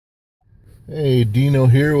Hey, Dino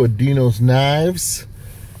here with Dino's Knives.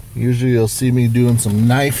 Usually you'll see me doing some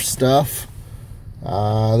knife stuff.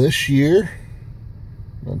 This year,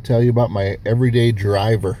 I'm going to tell you about my everyday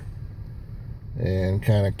driver and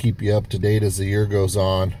kind of keep you up to date as the year goes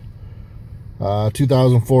on.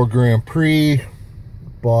 2004 Grand Prix,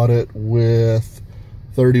 bought it with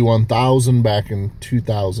 $31,000 back in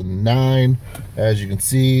 2009. As you can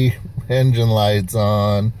see, engine lights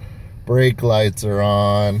on, brake lights are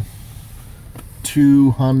on.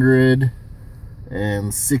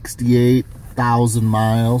 268,000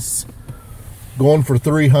 miles. Going for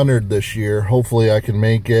 300 this year. Hopefully I can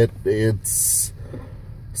make it. It's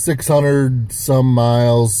 600 some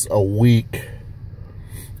miles a week,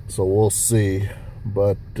 so we'll see.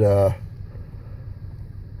 But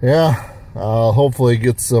yeah, I'll hopefully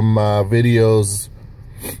get some videos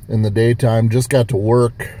in the daytime. Just got to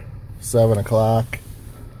work 7 o'clock,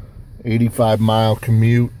 85-mile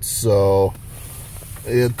commute, so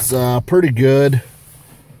it's pretty good.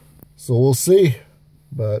 So we'll see,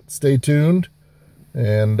 but stay tuned,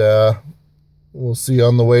 and we'll see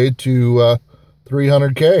on the way to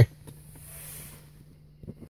 300K.